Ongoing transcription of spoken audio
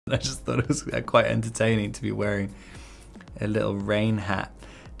I just thought it was quite entertaining to be wearing a little rain hat,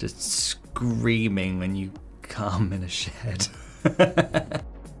 just screaming when you come in a shed.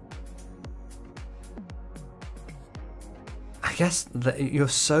 I guess that you're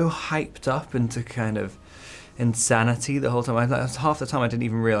so hyped up into kind of insanity the whole time. Half the time I didn't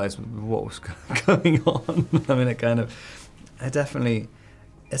even realize what was going on. I mean, it's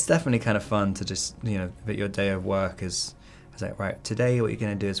definitely kind of fun to just, you know, that your day of work is like, right, today what you're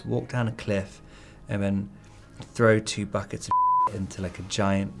gonna do is walk down a cliff and then throw 2 buckets of into like a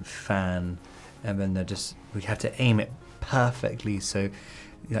giant fan, and then we have to aim it perfectly. So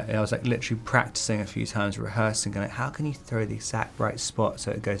yeah, I was like literally practicing a few times, rehearsing, going, how can you throw the exact right spot so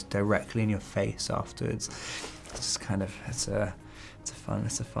it goes directly in your face afterwards? It's just kind of, it's a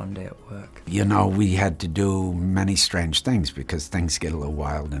fun day at work. You know, we had to do many strange things because things get a little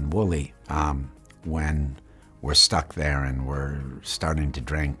wild and woolly when we're stuck there and we're starting to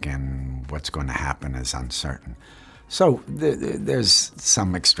drink and what's going to happen is uncertain. So there's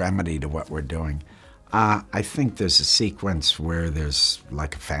some extremity to what we're doing. I think there's a sequence where there's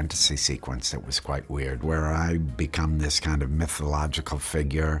like a fantasy sequence that was quite weird, where I become this kind of mythological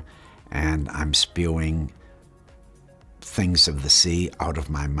figure and I'm spewing things of the sea out of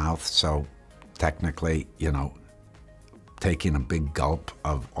my mouth. So technically, you know, taking a big gulp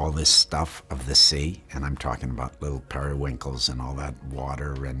of all this stuff of the sea, and I'm talking about little periwinkles and all that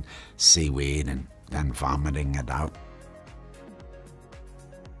water and seaweed, and then vomiting it out.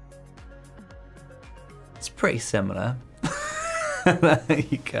 It's pretty similar.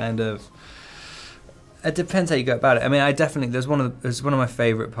 You kind of, it depends how you go about it. I mean, I definitely, there's one of my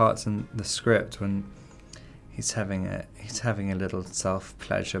favorite parts in the script when he's having a little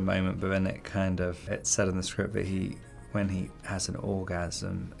self-pleasure moment, but then it's said in the script that when he has an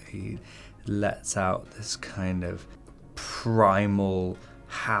orgasm, he lets out this kind of primal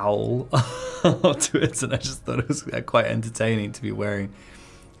howl to it, and I just thought it was quite entertaining to be wearing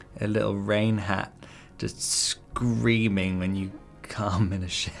a little rain hat, just screaming when you come in a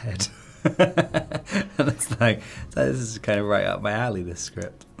shed. And it's like, this is kind of right up my alley, this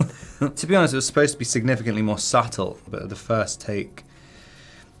script. To be honest, it was supposed to be significantly more subtle, but at the first take,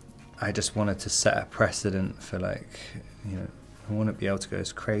 I just wanted to set a precedent for, like, you know, I want to be able to go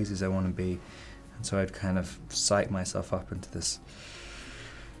as crazy as I want to be. And so I'd kind of psych myself up into this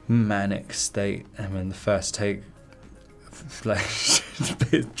manic state. And then the first take, like,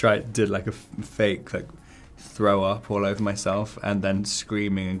 did like a fake, like, throw up all over myself and then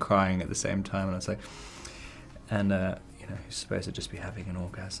screaming and crying at the same time. And I was like, and, you know, you're supposed to just be having an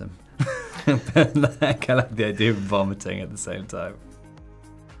orgasm. But like, I like the idea of vomiting at the same time.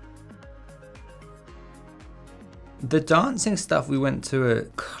 The dancing stuff, we went to a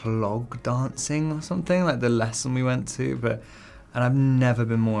clog dancing or something, like the lesson we went to, and I've never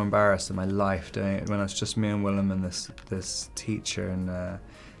been more embarrassed in my life doing it, when it was just me and Willem and this teacher in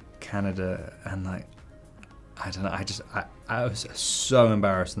Canada, and like, I don't know, I was so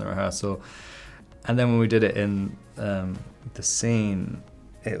embarrassed in the rehearsal. And then when we did it in the scene,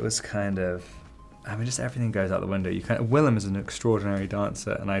 it was kind of, I mean, just everything goes out the window. Willem is an extraordinary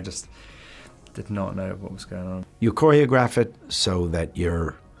dancer, and I just did not know what was going on. You choreograph it so that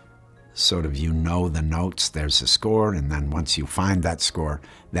you're sort of, you know the notes, there's a score, and then once you find that score,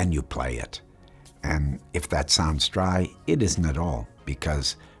 then you play it. And if that sounds dry, it isn't at all,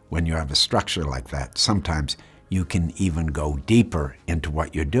 because when you have a structure like that, sometimes you can even go deeper into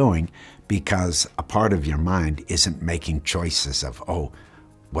what you're doing, because a part of your mind isn't making choices of, oh,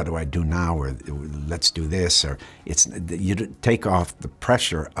 what do I do now, or let's do this, or you take off the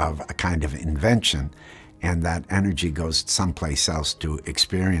pressure of a kind of invention, and that energy goes someplace else to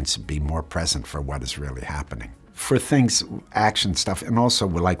experience and be more present for what is really happening. For things, action stuff, and also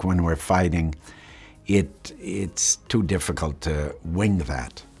like when we're fighting, it's too difficult to wing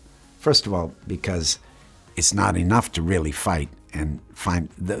that. First of all, because it's not enough to really fight, and find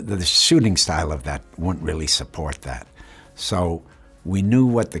the shooting style of that wouldn't really support that. So we knew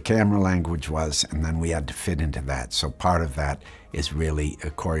what the camera language was, and then we had to fit into that. So part of that is really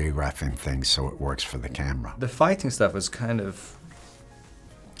choreographing things so it works for the camera. The fighting stuff was kind of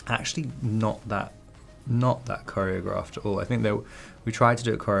actually not that choreographed at all. I think that we tried to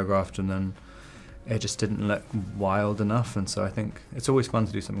do it choreographed, and then it just didn't look wild enough. And so I think it's always fun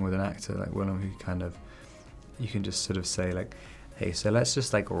to do something with an actor like Willem, who kind of, you can just sort of say like, hey, so let's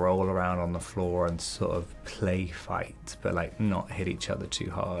just like roll around on the floor and sort of play fight, but like not hit each other too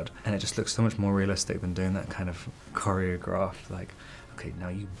hard. And it just looks so much more realistic than doing that kind of choreographed, like, okay, now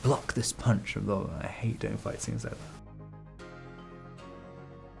you block this punch. I hate doing fight scenes like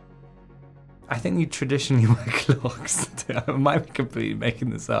that. I think you traditionally wear clogs. I might be completely making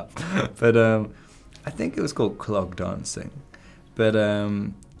this up, but I think it was called clog dancing. But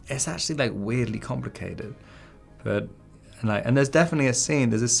it's actually like weirdly complicated. But and there's definitely a scene.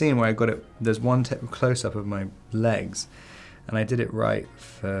 There's a scene where I got it. There's one close up of my legs, and I did it right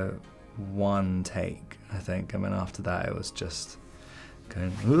for one take, I think. And then after that, it was just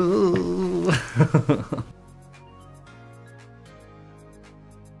going. Ooh.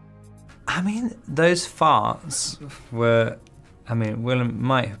 I mean, those farts were. I mean, Willem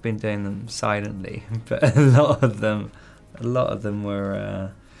might have been doing them silently, but a lot of them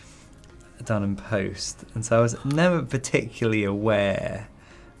were done in post, and so I was never particularly aware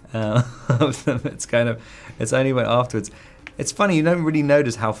of them. It's only when afterwards. It's funny, you don't really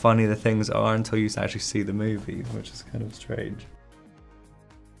notice how funny the things are until you actually see the movie, which is kind of strange.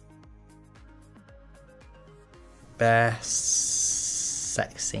 Best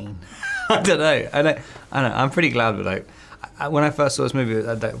sex scene. I don't know. I'm pretty glad, but like, when I first saw this movie,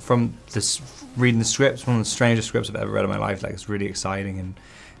 from reading the scripts, one of the strangest scripts I've ever read in my life. Like, it's really exciting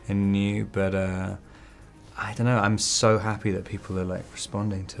and new. But I don't know. I'm so happy that people are like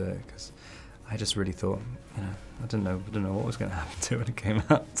responding to it, because I just really thought, you know, I didn't know what was going to happen to it when it came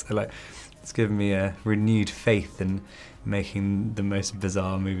out. So like, it's given me a renewed faith in making the most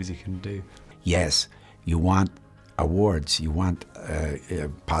bizarre movies you can do. Yes, you want awards, you want a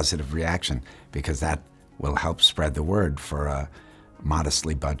positive reaction, because that will help spread the word for a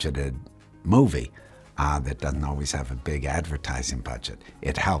modestly budgeted movie that doesn't always have a big advertising budget.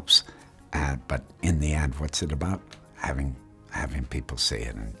 It helps, but in the end, what's it about? Having people see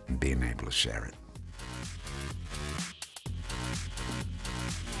it and being able to share it.